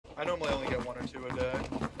I normally only get 1 or 2 a day.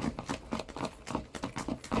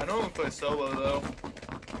 I normally play solo though.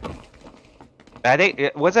 I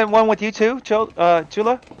think was there one with you too, Chula? I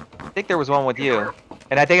think there was one with you,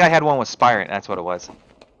 and I think I had one with Spirant. That's what it was.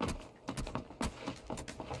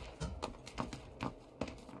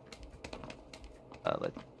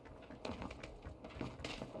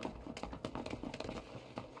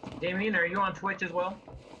 Damien, are you on Twitch as well?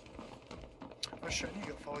 Oh shit, I need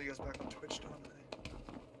to go follow you guys back on Twitch, don't I?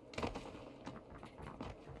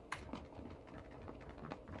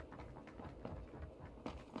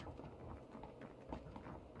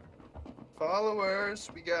 Followers,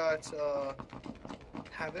 we got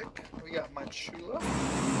Havoc, we got my Chula.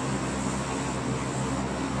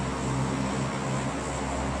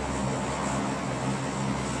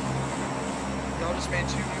 Y'all just made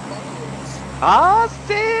 2 new followers.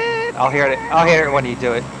 Austin! I'll hear it. I'll hear it when you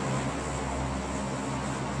do it.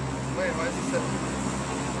 Wait, why is it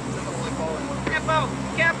only following one? Capo!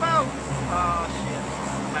 Capo! Oh shit.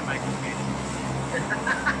 My mic was muted.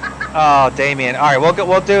 Oh, Damien. All right,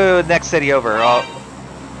 we'll do next city over.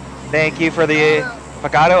 Thank you for the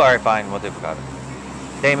Picado. All right, fine. We'll do Picado.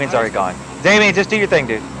 Damien's already gone. Damien, just do your thing,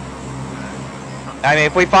 dude. I mean,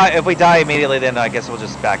 if we die immediately, then I guess we'll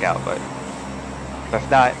just back out. But if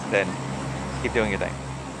not, then keep doing your thing.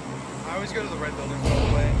 I always go to the red building all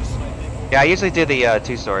the way and just snipe people. Yeah, I usually do the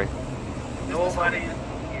 2-story. Nobody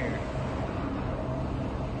here.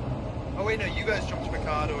 Oh wait, no, you guys jumped to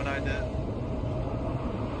Mikado and I did.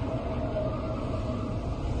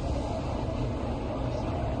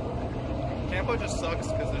 Campo just sucks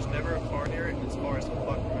because there's never a car near it and it's far as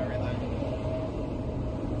fuck from everything.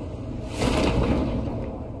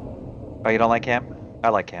 Oh, you don't like camp? I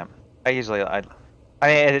like camp. I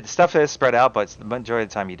mean, stuff is spread out, but the majority of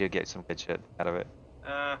the time you do get some good shit out of it.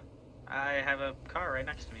 I have a car right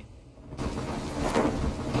next to me.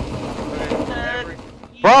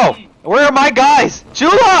 Bro, where are my guys?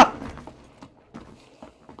 Chula!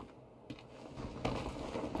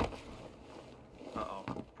 Uh-oh,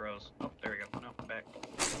 froze. Oh, there we go. No, back.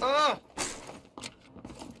 Ah!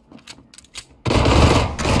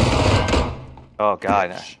 Oh,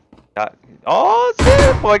 God. Oh,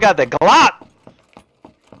 shit! Boy, got the Glock!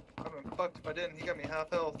 I've been fucked if I didn't. He got me half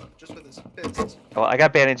health just with his fists. Oh, I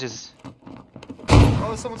got bandages.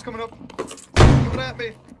 Oh, someone's coming up. Coming at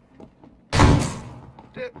me.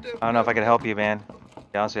 Dip, dip, I don't know if I can help you, man. To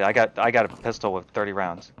be honest with you, I got a pistol with 30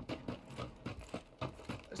 rounds. I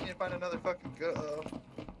just need to find another fucking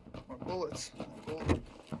more bullets.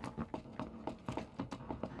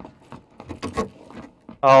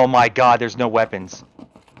 Oh my God, there's no weapons.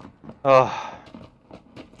 Oh.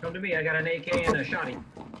 Come to me, I got an AK and a shotty.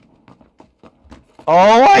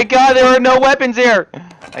 Oh my God, there are no weapons here!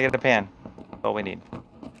 I get a pan. What we need.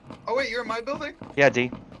 Oh wait, you're in my building? Yeah,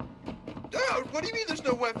 D. Oh, what do you mean there's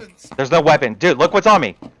no weapons? There's no weapon. Dude, look what's on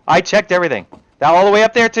me. I checked everything. That all the way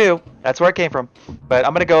up there too. That's where it came from. But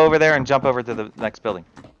I'm gonna go over there and jump over to the next building.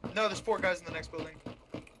 No, there's 4 guys in the next building.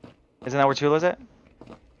 Isn't that where Chula's at?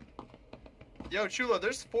 Yo, Chula,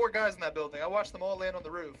 there's 4 guys in that building. I watched them all land on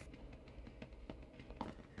the roof.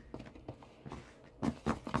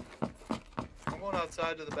 I'm going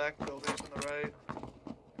outside to the back buildings on the right.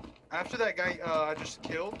 After that guy I just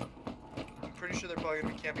killed, I'm pretty sure they're probably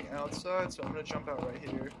gonna be camping outside, so I'm gonna jump out right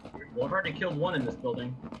here. Well, I've already killed 1 in this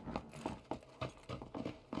building.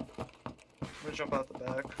 I'm gonna jump out the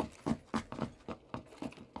back.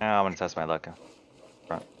 Now I'm gonna test my luck.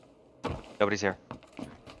 Front. Nobody's here.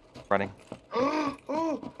 Running.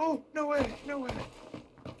 Oh, no way, no way.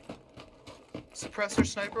 Suppressor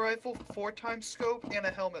sniper rifle, 4x scope, and a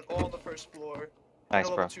helmet all on the first floor. Nice,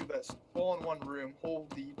 and a bro. level 2 vest, all in one room.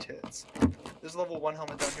 Holy tits. There's a level 1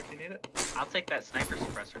 helmet down here if you need it. I'll take that sniper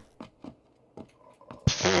suppressor.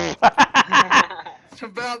 It's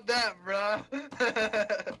about that, bruh.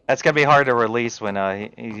 That's gonna be hard to release when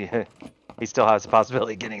he still has the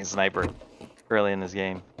possibility of getting a sniper early in this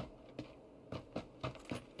game.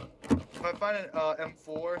 If I find an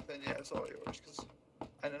M4, then yeah, it's all yours. Cause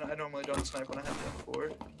I normally don't snipe when I have the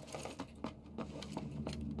M4.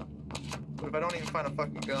 But if I don't even find a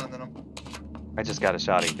fucking gun, then I just got a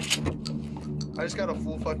shotty. I just got a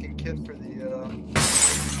full fucking kit for the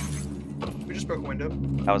We just broke a window.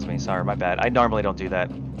 That was me, sorry, my bad. I normally don't do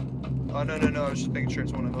that. Oh no, I was just making sure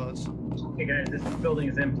it's one of us. Hey guys, this building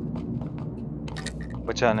is empty.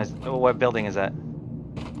 Which one is, what building is that?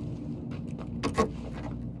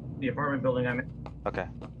 The apartment building I'm in. Okay.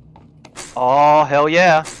 Oh, hell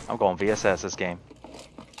yeah! I'm going VSS this game.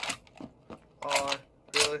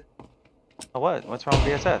 Really? Oh, what? What's wrong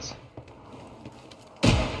with VSS?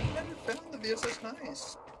 Never found the VSS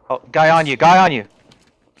nice. Oh, guy on you, guy on you!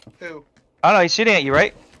 Who? Oh no, he's shooting at you,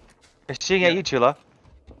 right? He's shooting at you, Chula.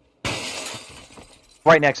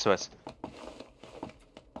 Right next to us.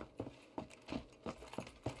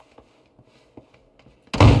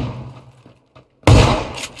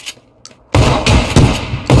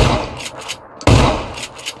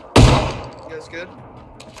 You guys good?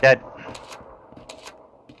 Dead.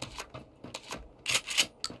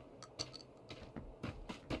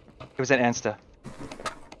 It was an Insta.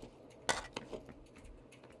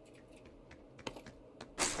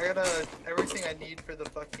 I got everything I need for the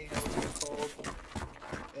fucking, what's it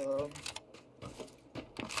called?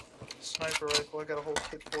 Sniper rifle. I got a whole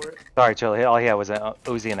kit for it. Sorry, Chula. All he had was an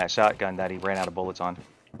Uzi and that shotgun that he ran out of bullets on.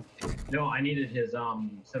 No, I needed his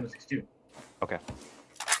 7.62. Okay.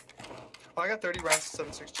 Oh, I got 30 rounds of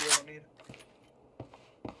 7.62 I don't need.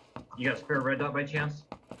 You got a spare red dot by chance?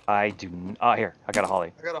 I do. Oh, here. I got a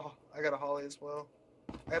Holly. I got a Holly as well.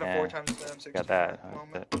 I got a Yeah, 4 times the M60 Got that. at the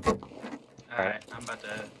moment. Alright, I'm about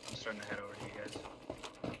to. I'm starting to head over to you guys.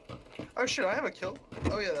 Oh shit, I have a kill.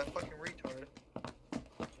 Oh yeah, that fucking retard.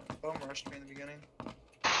 Bum rushed me in the beginning.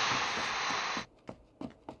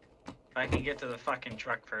 If I can get to the fucking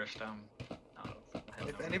truck first, I'll head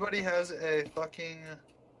If over. anybody has a fucking,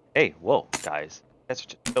 Hey, whoa, guys. That's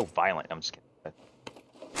just so violent. I'm just kidding.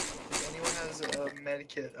 if anyone has a med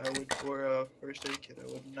kit, I would, or a first aid kit,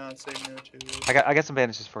 I would not say no to it. I got some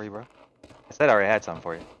bandages for you, bro. I said I already had some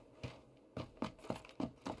for you.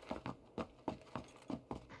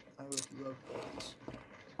 I would love those.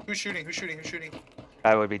 Who's shooting? Who's shooting? Who's shooting?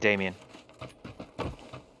 That would be Damien.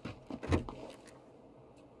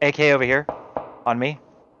 AK over here. On me.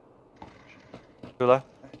 Chula.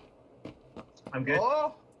 I'm good.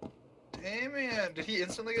 Oh! Damien! Did he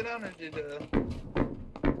instantly go down or did,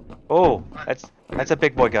 Oh, that's a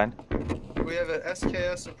big boy gun. we have an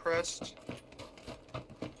SKS suppressed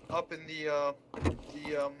up in the,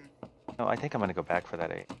 No, I think I'm gonna go back for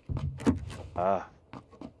that 8.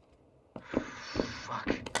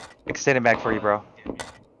 Fuck. Extending back for you, bro.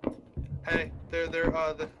 hey, there's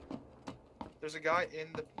a guy in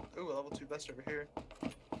the, ooh, level 2 vest over here.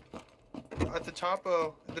 At the top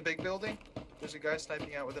of the big building, there's a guy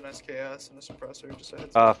sniping out with an SKS and a suppressor, just a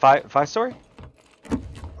heads up. 5-story?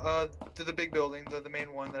 To the big building, the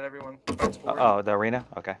main one that everyone fights for. Oh, the arena?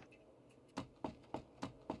 Okay.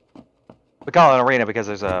 We call it an arena because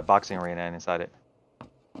there's a boxing arena inside it.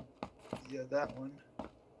 Yeah, that one.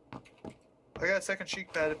 I got a second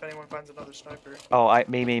cheek pad if anyone finds another sniper. Oh,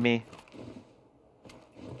 me.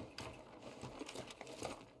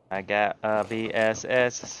 I got a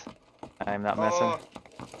VSS. I'm not messing. Oh,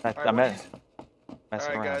 I'm messing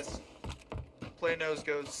alright around. guys. Play nose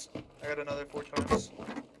goes. I got another 4 times.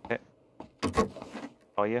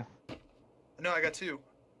 Oh, you? No, I got 2.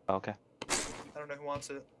 Oh, okay. I don't know who wants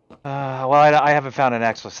it. Well, I haven't found an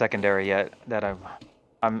actual secondary yet. That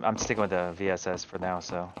I'm sticking with the VSS for now.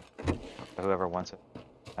 So whoever wants it.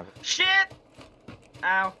 Have it. Shit!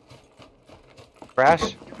 Ow.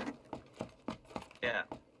 Crash? Yeah.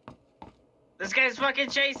 This guy's fucking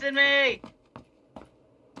chasing me!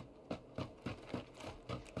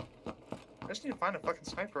 I just need to find a fucking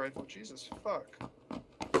sniper rifle. Jesus fuck.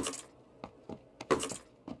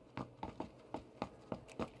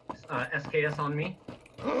 SKS on me.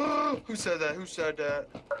 Who said that? Who said that?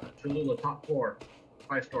 Cholula, top floor.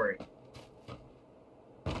 5-story.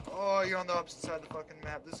 Oh, you're on the opposite side of the fucking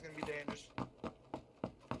map. This is gonna be dangerous.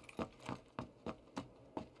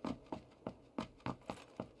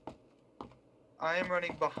 I am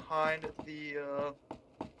running behind the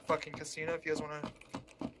fucking casino. If you guys wanna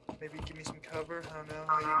maybe give me some cover, I don't know.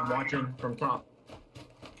 I'm watching from top.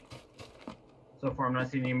 So far, I'm not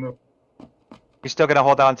seeing any move. You still gonna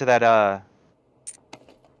hold on to that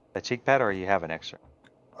cheek pad, or you have an extra?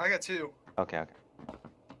 I got 2. Okay.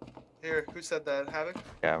 Here, who said that? Havoc?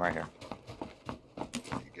 Yeah, I'm right here.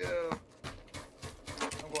 There you go.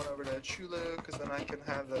 I'm going over to Chula, because then I can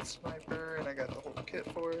have that sniper, and I got the whole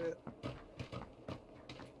kit for it.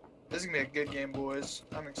 This is gonna be a good game, boys.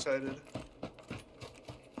 I'm excited.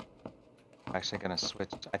 I'm actually gonna switch.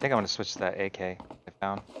 I think I'm gonna switch to that AK I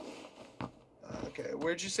found. Okay,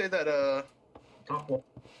 where'd you say that, Top floor.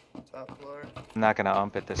 top floor? I'm not gonna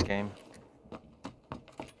ump it this game.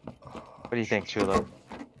 What do you think, Chula?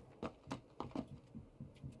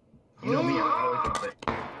 You know me, I always do it.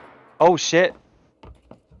 Oh shit!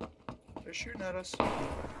 They're shooting at us.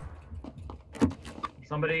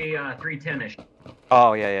 Somebody 310-ish.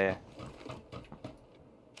 Oh yeah.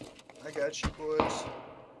 I got you, boys.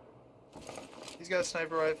 He's got a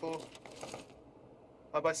sniper rifle.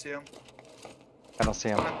 Up, I see him. I don't see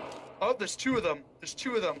him. Oh, there's 2 of them. There's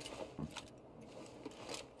 2 of them.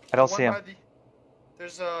 I don't see him.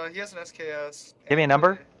 There's he has an SKS. Give me a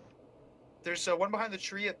number. There's one behind the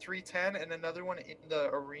tree at 310 and another one in the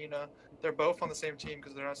arena. They're both on the same team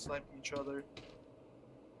because they're not sniping each other.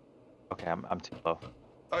 Okay, I'm too low.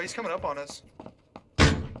 Oh, he's coming up on us.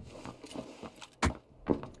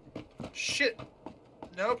 Shit.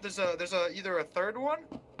 Nope. There's either a third one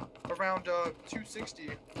around 260,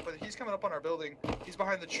 but he's coming up on our building. He's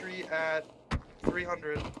behind the tree at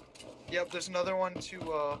 300. Yep. There's another one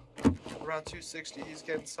to around 260. He's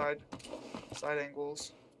getting side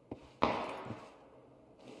angles.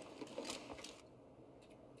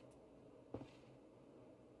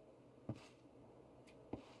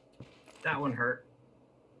 That one hurt.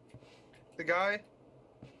 The guy.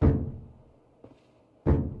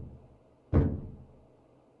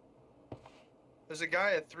 There's a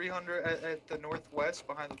guy at 300 at the northwest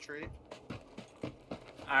behind the tree.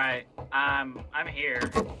 Alright, I'm here.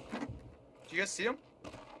 Do you guys see him?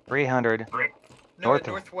 300. No, at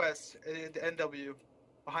northwest, at the NW,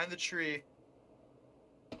 behind the tree.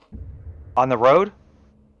 On the road?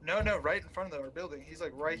 No, right in front of our building. He's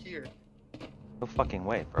like right here. No fucking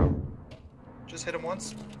way, bro. Just hit him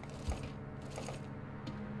once.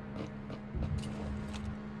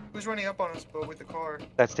 Who's running up on us, but with the car?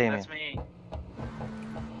 That's Damien. That's me.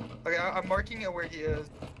 Okay, I'm marking it where he is.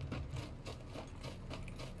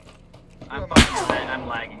 I'm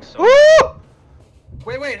lagging so. Woo!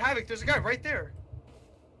 Wait, HHaVVoKK, there's a guy right there.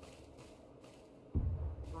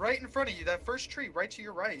 Right in front of you, that first tree, right to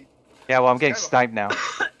your right. Yeah, well, I'm getting sniped now.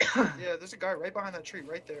 Yeah, there's a guy right behind that tree,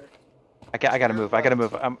 right there. I gotta move. I gotta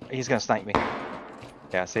move. He's gonna snipe me.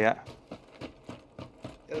 Yeah, see that? Yeah,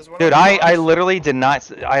 there's one Dude, on the I box. literally did not.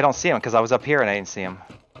 I don't see him because I was up here and I didn't see him.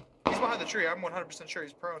 He's behind the tree, I'm 100% sure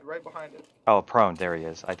he's prone, right behind it. Oh, prone. There he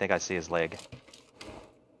is. I think I see his leg.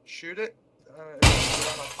 Shoot it.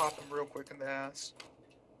 I'll pop him real quick in the ass.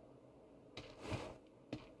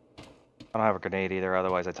 I don't have a grenade either.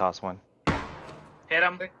 Otherwise, I toss one. Hit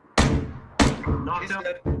him. Knocked He's him.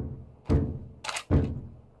 dead.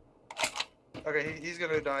 Okay, he's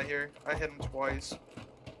gonna die here. I hit him twice.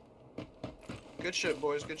 Good shit,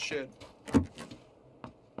 boys. Good shit. Let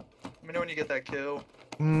me know when you get that kill.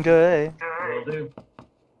 Good. Will do.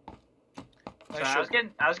 So Nice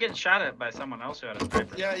I was getting shot at by someone else who had a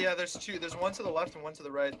sniper. Yeah. There's two. There's one to the left and one to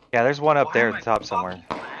the right. Yeah, there's one up Why there am at I the top somewhere.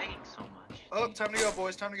 fucking lagging so much? Oh, time to go,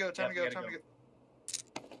 boys. Time to go. Time to go. Yep, Time to gotta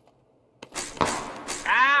go.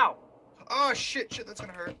 Ow! Oh shit! That's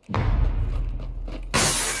gonna hurt.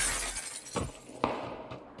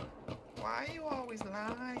 Why are you always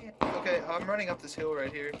lying? Okay, I'm running up this hill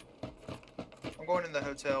right here. I'm going in the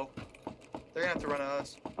hotel. They're gonna have to run at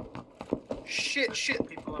us. Shit!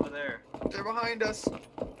 People over there. They're behind us.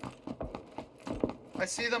 I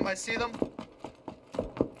see them.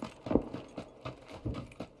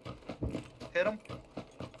 Hit him.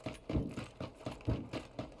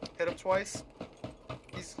 Hit him twice.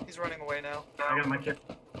 He's running away now. I got my kill.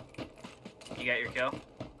 You got your kill?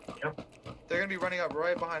 Yep. They're gonna be running up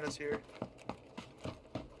right behind us here.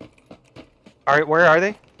 All right, where are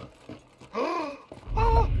they?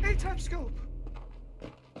 Oh, 8 scope.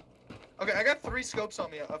 Okay, I got 3 scopes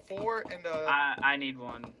on me. A 4 and I need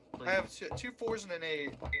one. Please. I have two 4s and an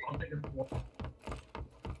 8. I'll take a 4.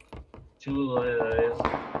 2 is.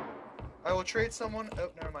 I will trade someone.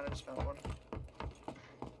 Oh, never mind. I just found one.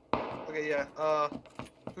 Okay, yeah.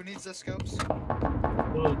 Who needs the scopes?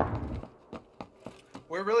 Ooh.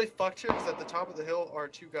 We're really fucked here because at the top of the hill are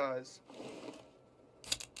 2 guys.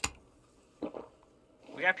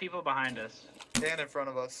 We got people behind us. And in front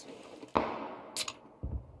of us.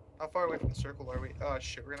 How far away from the circle are we? Oh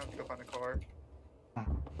shit, we're gonna have to go find a car.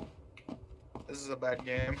 This is a bad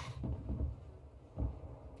game.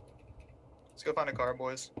 Let's go find a car,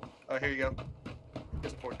 boys. Here you go.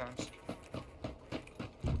 Here's 4 times.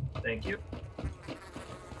 Thank you.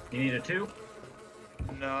 You need a 2?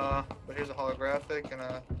 Nah, but here's a holographic and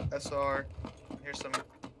a SR. Here's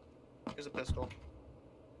a pistol.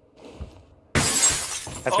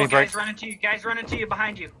 That's oh, me, break. guys running to you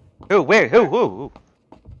behind you. Who? Where? Who?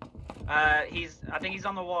 I think he's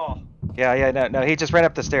on the wall. Yeah. No. He just ran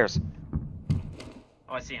up the stairs.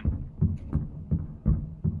 Oh, I see him.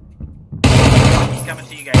 He's coming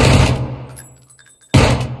to you guys.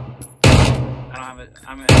 I don't have it.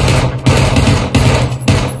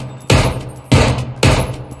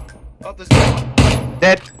 Oh, there's another one.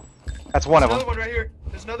 Dead. That's one of There's them. another one right here.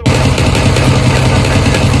 There's another one.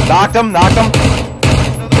 Knocked him. There's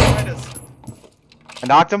another one behind us. I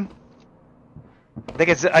knocked him.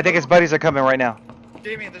 I think his buddies are coming right now.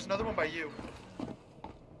 Damien, there's another one by you.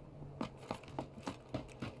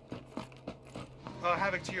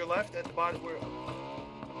 HHaVVoKK to your left at the bottom. Where?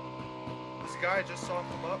 This guy, I just saw him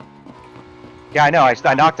come up. Yeah, I know.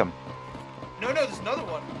 I knocked him. No, there's another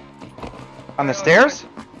one. On the stairs?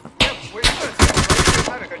 Yeah, where you guys?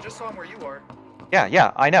 HHaVVoKK, I just saw him where you are.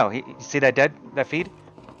 Yeah, I know. You see that feed?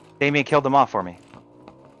 Damien killed him off for me.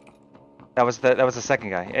 That was the second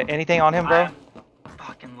guy. Anything on him, bro?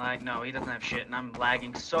 Fucking lag. No, he doesn't have shit, and I'm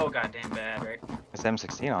lagging so goddamn bad, right? There's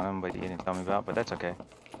M16 on him, but you didn't tell me about. But that's okay.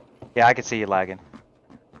 Yeah, I could see you lagging.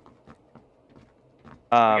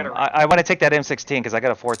 I want to take that M16 because I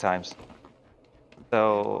got it 4 times.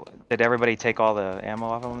 So, did everybody take all the ammo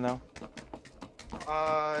off of him though?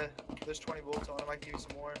 There's 20 bullets on him. I can give you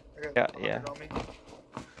some more. I got 100 on me.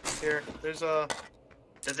 Here, there's a.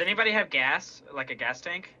 Does anybody have gas? Like a gas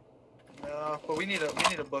tank? No, but we need a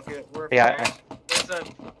bucket. There's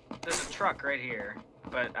a truck right here,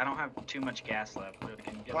 but I don't have too much gas left. So we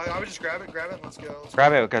can get I would just grab it, and let's go.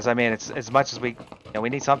 Grab it because I mean it's as much as we we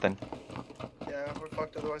need something. Yeah, we're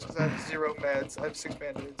fucked otherwise because I have 0 meds. I have 6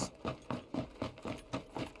 band-aids.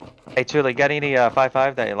 Hey Chuli, got any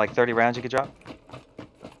 5.5 that like 30 rounds you could drop?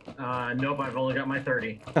 Nope, I've only got my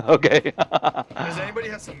 30. Okay. Does anybody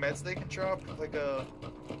have some meds they can drop? Like a.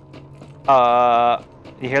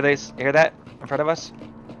 You hear this? You hear that in front of us?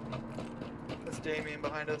 That's Damien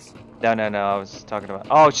behind us. No. I was talking about.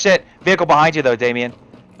 Oh shit! Vehicle behind you though, Damien.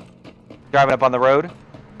 Driving up on the road.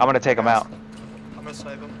 I'm gonna take him out. I'm gonna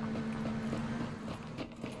snipe him.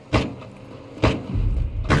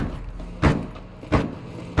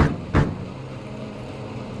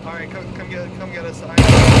 All right, come get us.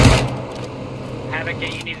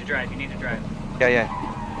 HHaVVoKK, you need to drive. Yeah. Wait.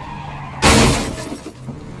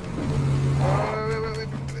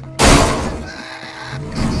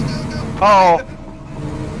 Oh.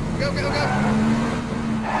 Go.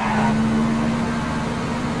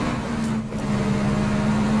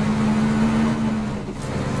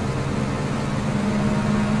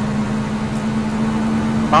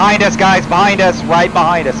 Behind us, guys. Behind us. Right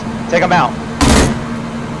behind us. Take them out.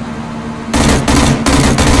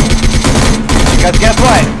 Because guess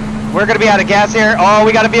what? We're going to be out of gas here. Oh,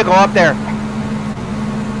 we got a vehicle up there.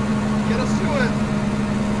 Get us to it.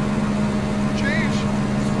 Change.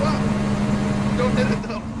 Swap. Don't hit it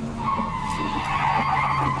though.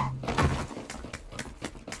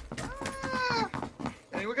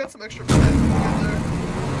 And we got some extra meds there.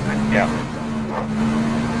 Yeah.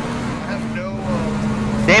 I have no.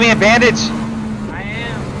 Damien, bandage. I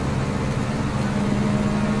am.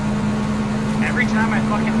 Every time I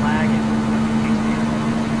fucking lag, it fucking makes me.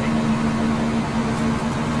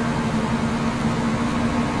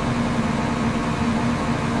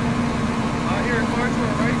 Here, car to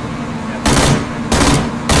our right.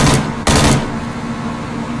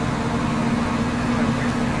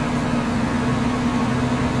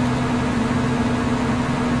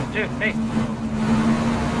 Dude, hey.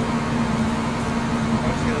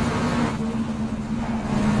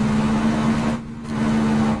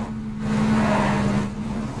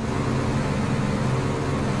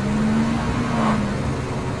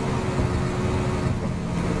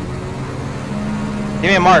 Give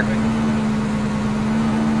me a mark.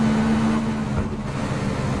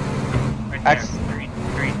 Right there. X. Green.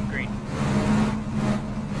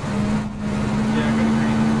 Yeah, go to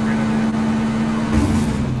green.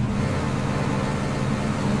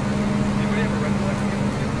 Anybody have a red flag?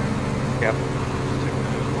 Yep.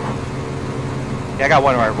 Yeah, I got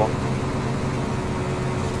one Red Bull.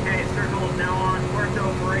 Okay, circle is now on Puerto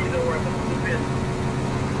Moreno, where the loop is.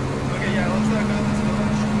 Okay, yeah, let's go to this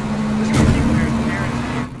village. There's gonna be people here,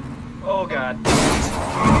 guaranteed. Oh god.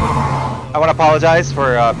 I want to apologize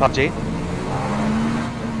for PUBG.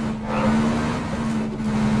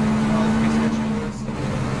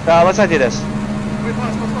 Let's not do this. Wait,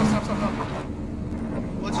 pause, stop.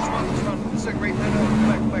 Let's just run. It's like right there. No,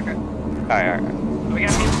 back. Alright. We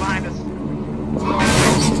got people behind us.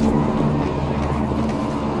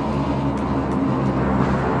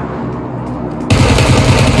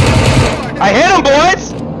 I hit him, boys!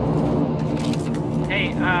 Hey,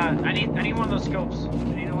 I need one of those scopes.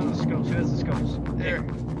 Who has the scopes? Here.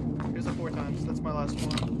 Here's the 4 times. That's my last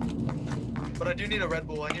one. But I do need a Red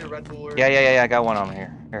Bull. I need a Red Bull. Or... Yeah, I got one on me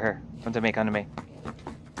here. Here. Come to me.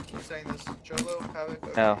 Who's saying this? Cholo? HHaVVoKK?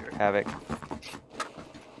 Okay, No, here. HAVVoKK.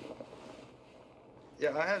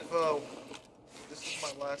 Yeah, I have, this is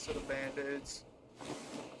my last set of band-aids.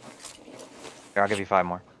 Here, I'll give you 5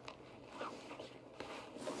 more.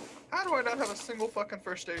 How do I not have a single fucking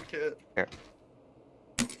first aid kit? Here.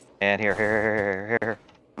 And here.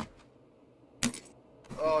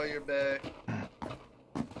 Oh, you're bae.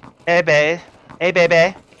 Hey, baby.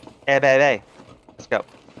 Let's go.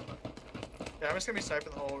 Yeah, I'm just gonna be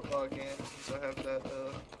sniping the whole game since I have that,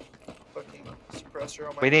 fucking suppressor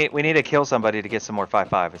on my. We need to kill somebody to get some more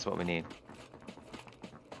 5.5. Is what we need.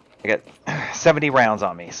 I got 70 rounds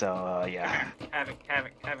on me, so yeah. Havoc.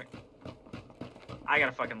 I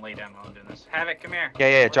gotta fucking lay down while I'm doing this. Havoc, come here.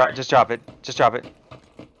 Yeah. Just drop it. Just drop it.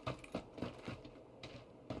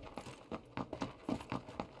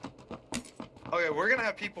 Okay, we're gonna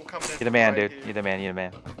have people coming in. You're the man, right dude. here. You're the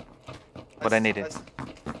man. What I needed.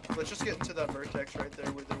 Let's just get into that vertex right there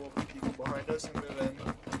where there will be people behind us and move in.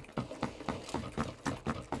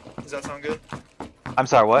 Does that sound good? I'm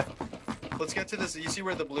sorry, what? Let's get to this. You see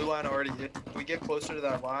where the blue line already is? We get closer to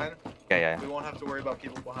that line. Yeah. We won't have to worry about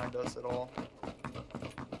people behind us at all.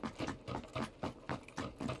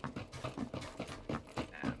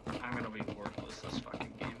 Man, I'm gonna be worthless this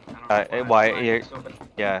fucking game. I don't know Why? it's so bad.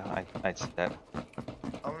 Yeah, I see that.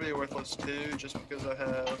 I'm gonna be worthless too, just because I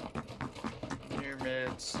have near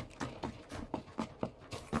mids.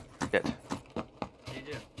 Shit. You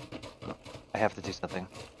do. I have to do something.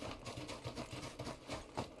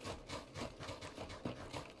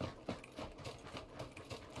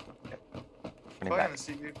 We're probably gonna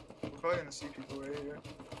see people. We're probably gonna see people right here.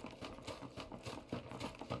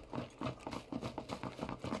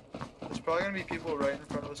 There's probably gonna be people right in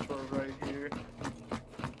front of us to our right here.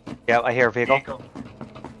 Yeah, I hear a vehicle. Yeah,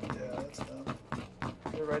 that's them.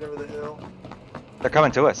 They're right over the hill. They're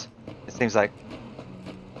coming to us. It seems like.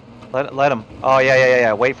 Let them. Oh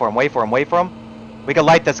yeah. Wait for him. We can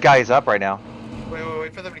light this guy's up right now.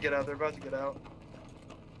 Wait for them to get out. They're about to get out.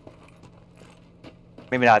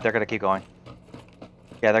 Maybe not. They're gonna keep going.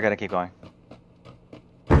 Yeah, they're gonna keep going.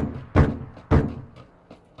 I have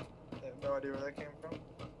no idea where that came from.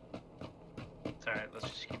 It's alright, let's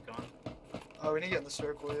just keep going. Oh, we need to get in the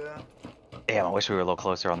circle, yeah. Damn, I wish we were a little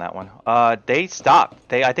closer on that one. They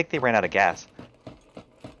stopped. I think they ran out of gas.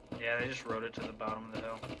 Yeah, they just rode it to the bottom of the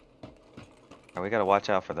hill. We gotta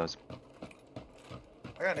watch out for those.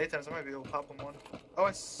 I got an 8 times. I might be able to pop them one. Oh,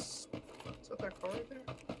 is that their car right there?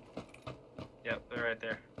 Yep, they're right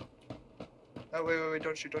there. Oh, wait,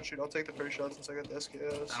 don't shoot. I'll take the first shot since I got the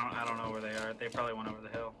SKS. I don't know where they are. They probably went over the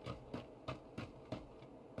hill.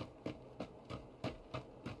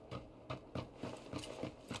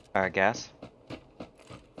 Alright, gas.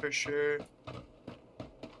 For sure.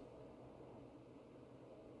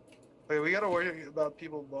 Wait, we gotta worry about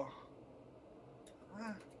people.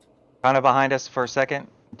 Kind of behind us for a second,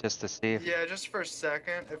 just to see if. Yeah, just for a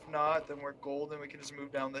second. If not, then we're golden. We can just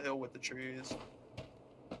move down the hill with the trees.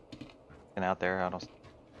 And out there, I don't.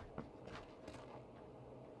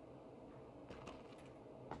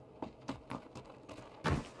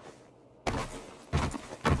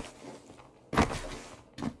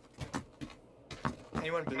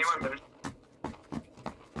 Anyone boost?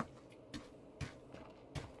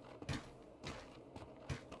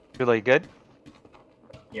 Really good?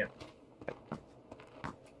 Yeah.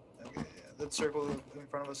 Okay, yeah, that circle in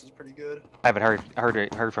front of us is pretty good. I haven't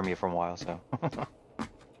heard from you for a while, so.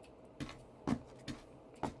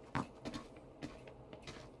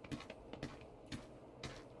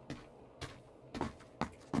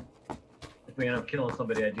 If we end up killing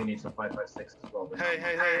somebody, I do need some 5.56 as well. But Hey.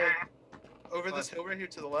 Over this hill right here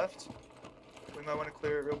to the left. We might want to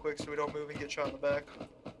clear it real quick so we don't move and get shot in the back.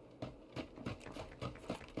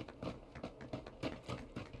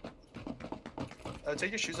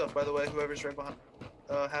 Take your shoes off, by the way, whoever's right behind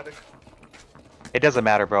Havoc. It doesn't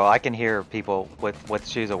matter, bro. I can hear people with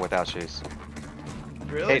shoes or without shoes.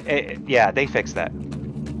 Really? Yeah, they fixed that.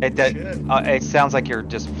 It sounds like you're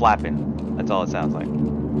just flapping. That's all it sounds like.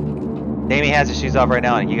 Damien has his shoes off right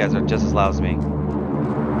now, and you guys are just as loud as me.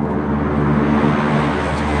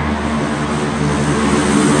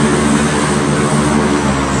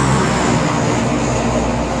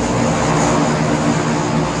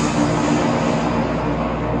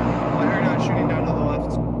 I heard shooting down to the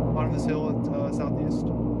left, bottom of this hill at southeast.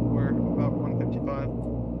 We're about 155.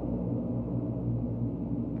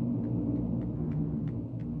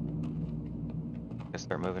 Just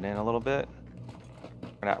start moving in a little bit.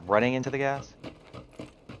 We're not running into the gas.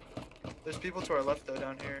 There's people to our left though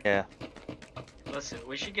down here. Yeah. Listen,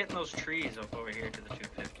 we should get in those trees up over here to the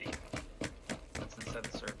 250. That's inside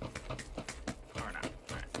the circle. Or not.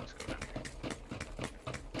 Alright, let's go down here.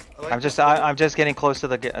 I like I'm just getting close to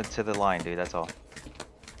the line, dude. That's all.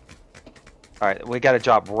 All right, we got a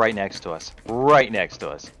drop right next to us. Right next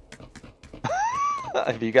to us.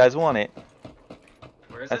 If you guys want it.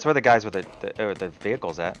 Where is That's it? where the guys with the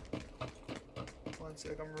vehicle's at. One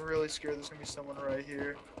sec, I'm really scared there's gonna be someone right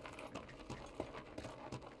here.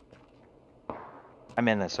 I'm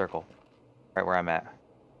in the circle, right where I'm at.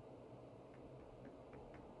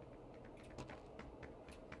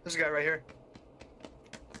 There's a guy right here.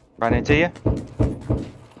 Run into you.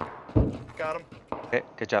 Got him. Okay,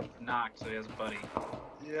 good job. Knocked, so he has a buddy.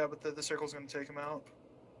 Yeah, but the circle's gonna take him out.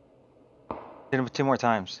 Hit him 2 more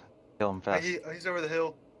times. Kill him fast. He's over the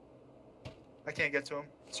hill. I can't get to him.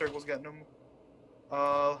 The circle's getting him.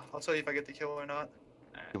 I'll tell you if I get the kill or not.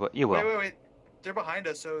 You will. Wait. They're behind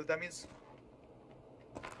us, so that means.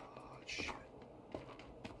 Oh shit.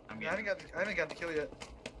 I haven't gotten the kill yet.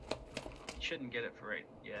 You shouldn't get it for right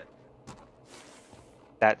yet.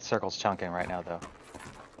 That circle's chunking right now, though.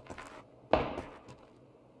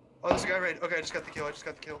 Oh, there's a guy right. Okay, I just got the kill.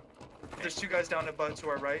 Okay. There's 2 guys down to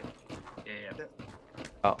our right. Yeah.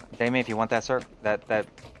 Oh, Damien, if you want that that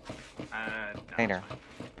No, painter.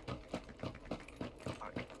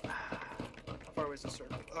 How far away is the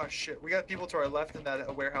circle? Oh shit, we got people to our left in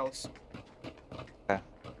that warehouse. Okay.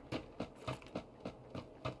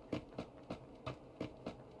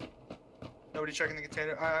 Nobody checking the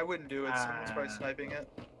container? I wouldn't do it. Someone's probably sniping it.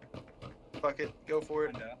 Fuck it, go for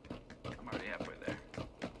it. I'm already halfway there.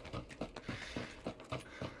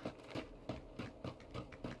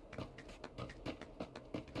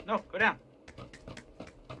 No, go down.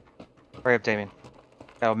 Hurry up, Damien.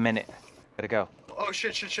 Got a minute. Gotta go. Oh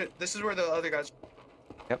shit. This is where the other guys.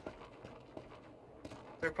 Yep.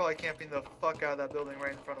 They're probably camping the fuck out of that building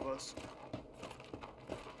right in front of us.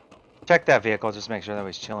 Check that vehicle. Just make sure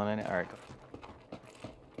nobody's chilling in it. All right. Go.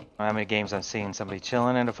 I don't know how many games I've seen somebody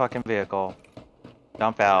chilling in a fucking vehicle,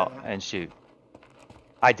 jump out and shoot.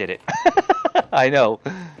 I did it. I know.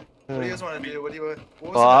 What do you guys want to do? What was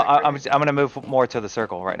Well, the I'm gonna move more to the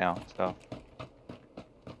circle right now. So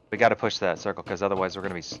we got to push that circle because otherwise we're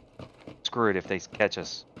gonna be screwed if they catch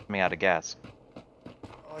us coming out of gas.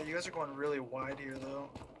 Oh, you guys are going really wide here, though.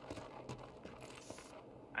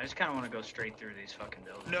 I just kind of want to go straight through these fucking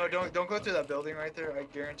buildings. No, don't go through that building right there. I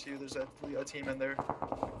guarantee you, there's a team in there.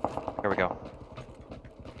 Here we go.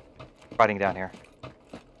 Fighting down here.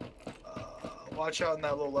 Watch out in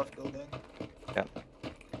that little left building. Yep.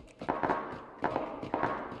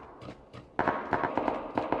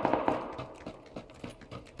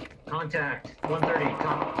 Contact. 130.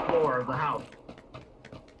 Top floor of the house.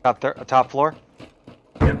 Top floor.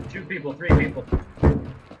 Yep. 2 people. 3 people.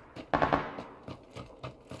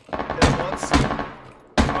 Once.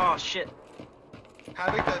 Oh shit.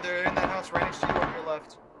 HHaVVoKK, they're in that house right next to you on your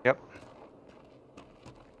left. Yep.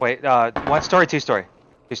 Wait. 1 story, 2 story.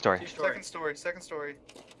 2 story. Second story.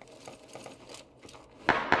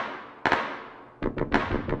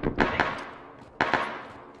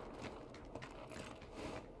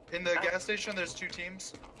 In the gas station, there's 2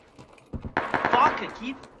 teams. Fuck, I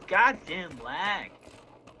keep goddamn lag.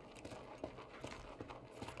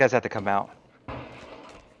 You guys have to come out.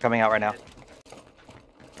 Coming out right now.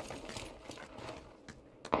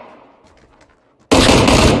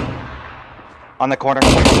 On the corner.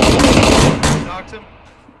 Knocked him.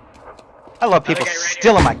 I love people Okay, right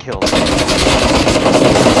stealing my kills. We're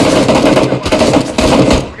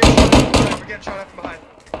getting shot at from behind.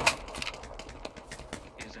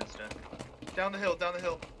 He's insta. Down the hill.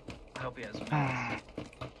 I hope he has meds.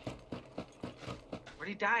 Where'd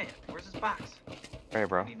he die at? Where's his box? Hey,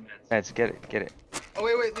 bro. I need meds. Meds, get it. Oh,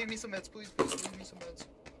 wait, leave me some meds, please leave me some meds.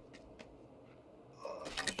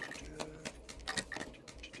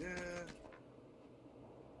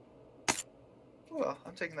 Oh,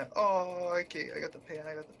 I'm taking that. Oh, okay, I got the pan.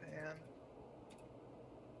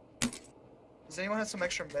 Does anyone have some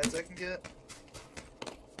extra meds I can get?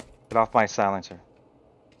 Get off my silencer.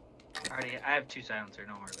 I have 2 silencer,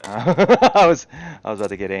 don't worry about it. I was about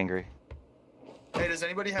to get angry. Hey, does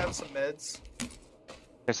anybody have some meds?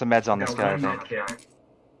 There's some meds on this guy, I I'm think. not kidding.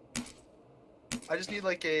 I just need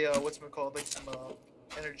like a, what's it called? Like some,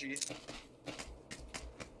 energy.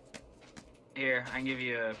 Here, I can give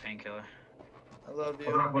you a painkiller. I love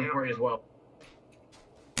I'll drop one you. for you as well.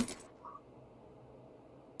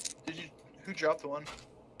 Who dropped the one?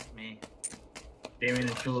 Me. Damien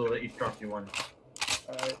and Chula each dropped you one.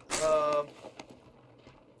 Alright,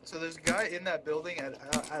 so there's a guy in that building at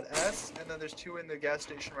S, and then there's 2 in the gas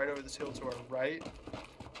station right over this hill to our right.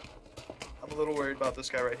 I'm a little worried about this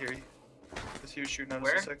guy right here. Because he was shooting at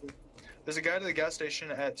us a second. There's a guy to the gas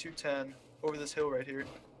station at 210 over this hill right here.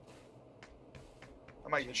 I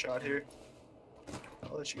might get shot here.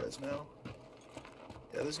 I'll let you guys know.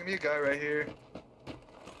 Yeah, there's gonna be a guy right here.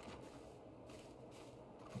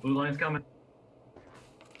 Blue line's coming.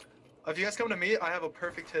 If you guys come to me, I have a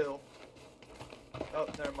perfect hill. Oh,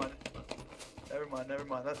 never mind.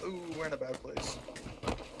 Ooh, we're in a bad place.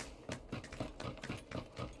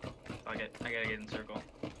 Fuck it, I gotta get in circle.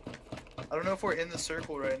 I don't know if we're in the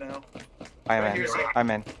circle right now. I'm Right in. here's I'm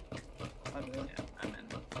in. I'm in. Yeah, I'm in.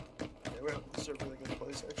 Yeah, this is a really good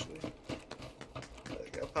place, actually.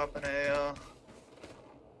 pop in a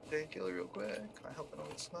painkiller real quick. Can I help an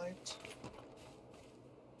old sniped?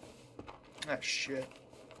 Ah, shit.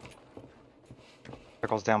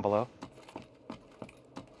 Circles down below.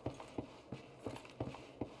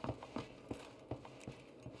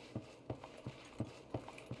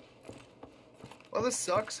 Well, this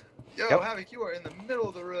sucks. Yo, Yep. Havoc, you are in the middle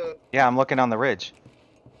of the road. Yeah, I'm looking on the ridge.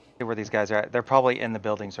 See where these guys are at. They're probably in the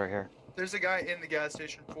buildings right here. There's a guy in the gas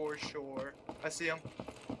station for sure. I see him.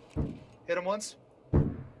 Hit him once.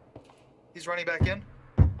 He's running back in.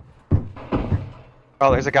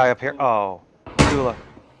 Oh, there's a guy up here. Oh, Tula.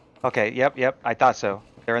 Okay, yep. I thought so.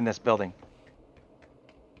 They're in this building.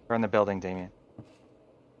 They're in the building, Damien.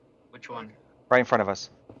 Which one? Right in front of us.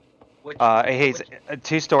 Which? He's which,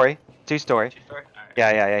 two-story. two-story? Alright.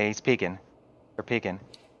 Yeah. He's peeking. They're peeking.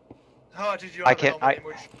 Oh, did you I have the can't- helmet in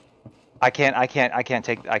which... I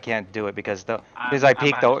can't do it because as soon as I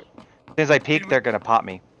peek, behind as soon as I peek, they're gonna pop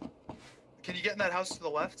me. Can you get in that house to the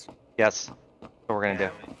left? Yes. That's what we're gonna do.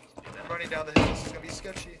 I'm running down the hill. This is gonna be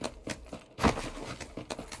sketchy.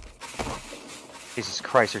 Jesus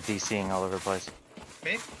Christ, you're DCing all over the place.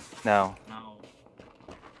 Me? No. No.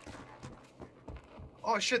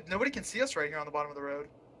 Oh shit! Nobody can see us right here on the bottom of the road.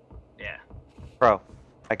 Yeah. Bro,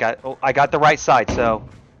 I got the right side, so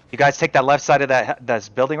you guys take that left side of this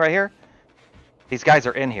building right here. These guys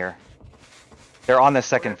are in here. They're on the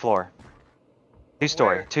second floor.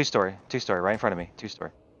 Two-story, Where? two-story, right in front of me.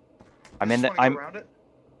 Two-story. I'm in Just the. wanna I'm. go around it.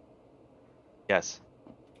 Yes.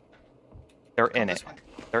 They're Come in it. this way.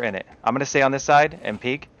 They're in it. I'm gonna stay on this side and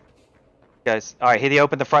peek. Guys, all right. He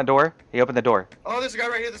opened the front door. He opened the door. Oh, there's a guy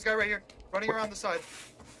right here. This guy right here, running around the side.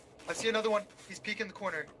 I see another one. He's peeking the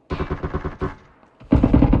corner.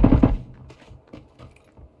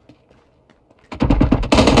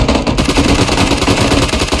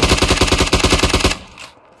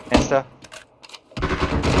 Insta.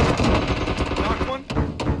 Knocked one.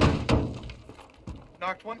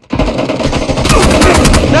 Knocked one.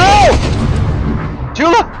 No!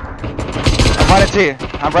 Chula! I'm running to you.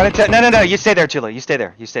 I'm running to. No. You stay there, Chula. You stay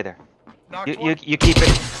there. You stay there. Knocked You one. keep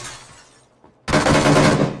it.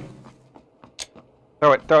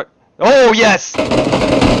 Throw it. Oh yes! I'm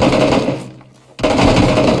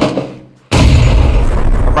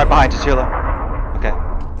right behind you, Chula. Okay.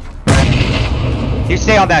 You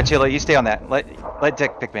stay on that, Chula. You stay on that. Let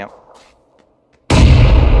Dick pick me up.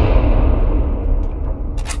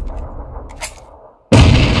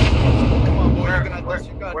 Come on, boy. You got this.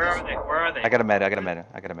 You got Where this. are they? Where are they? I got a med. Are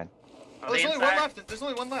Oh, there's they only one inside? left. There's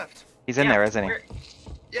only one left. He's in Yeah, there, isn't he? where-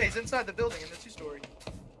 Yeah, he's inside the building in the two-story.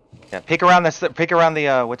 Yeah. Peek around this. Peek around the.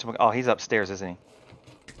 Oh, he's upstairs, isn't he?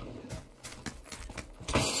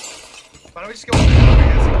 Why don't we just go over there?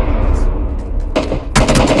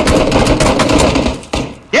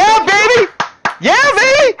 Yeah, baby! Yeah,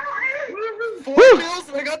 baby! 4 Woo! kills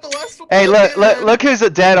and I got the last one. Hey, again. look who's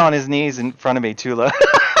dead on his knees in front of me, Tula.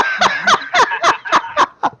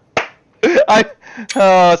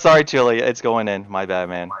 Oh, sorry, Chula. It's going in. My bad,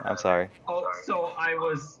 man. I'm sorry. Oh, so I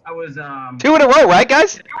was 2 in a row, right,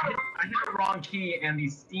 guys? I hit the wrong key and the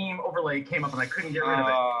Steam overlay came up and I couldn't get rid of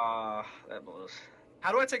it. That blows.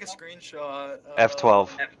 How do I take a screenshot? F12.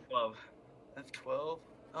 F12. F12.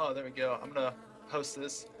 Oh, there we go. I'm gonna post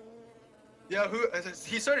this. Yeah,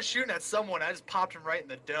 he started shooting at someone. I just popped him right in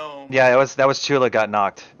the dome. Yeah, that was Chula got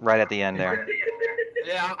knocked right at the end there.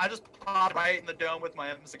 Yeah, I just popped right in the dome with my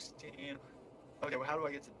M16. Okay, well, how do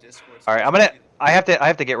I get to Discord? All right, I have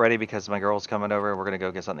to get ready because my girl's coming over. We're gonna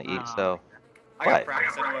go get something to eat. So I got what?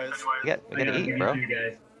 practice anyways. we gotta eat, bro. You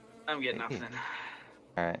guys. I'm getting nothing.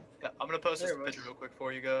 All right. Yeah, I'm gonna post this There it was. picture real quick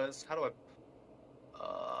for you guys. How do I?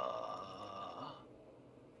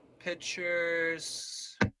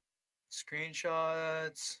 Pictures,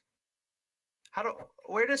 screenshots.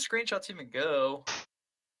 Where does screenshots even go?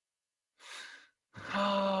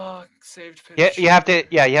 Saved Yeah, picture. you have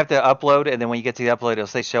to upload, and then when you get to the upload, it'll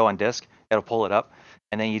say show on disk. It'll pull it up,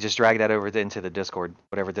 and then you just drag that over into the Discord,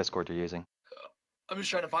 whatever Discord you're using. I'm just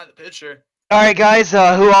trying to find the picture. All right, guys,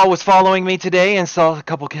 who all was following me today and saw a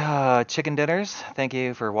couple chicken dinners? Thank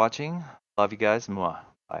you for watching. Love you guys. Mwah.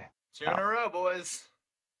 Bye. 2 in a row, boys.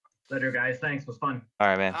 Later, guys. Thanks. It was fun. All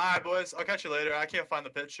right, man. Alright, boys. I'll catch you later. I can't find the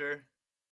picture.